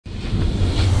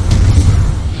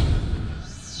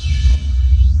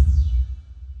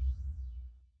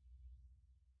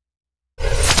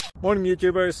Morning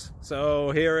YouTubers.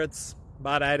 So here it's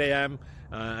about 8 a.m.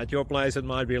 At your place it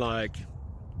might be like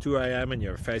 2 a.m. and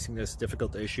you're facing this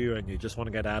difficult issue and you just want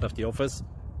to get out of the office.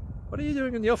 What are you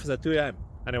doing in the office at 2 a.m.?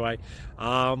 Anyway,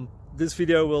 this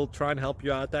video will try and help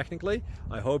you out technically.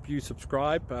 I hope you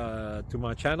subscribe to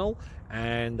my channel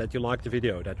and that you like the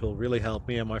video. That will really help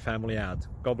me and my family out.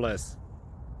 God bless.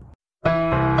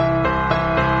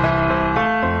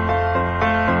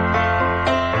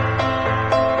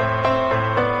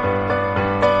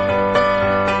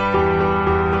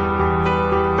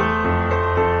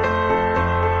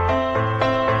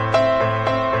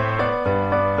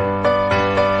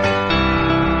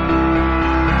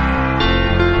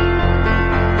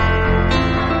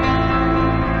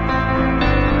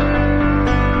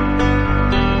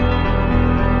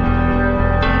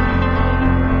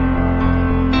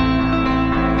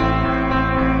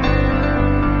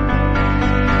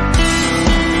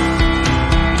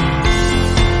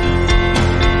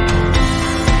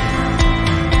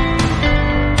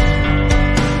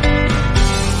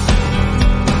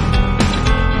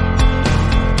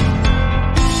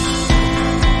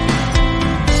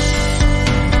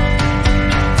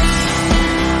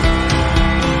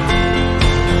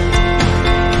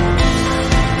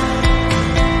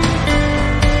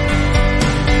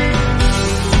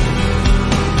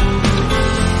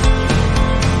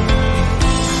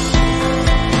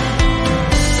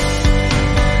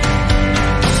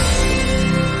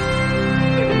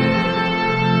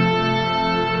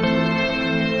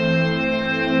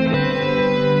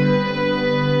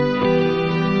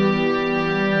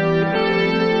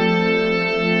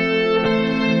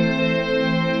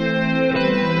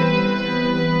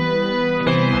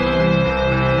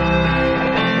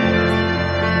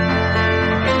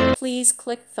 Please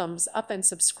click thumbs up and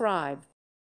subscribe.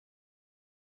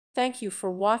 Thank you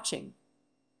for watching.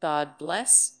 God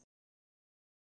bless.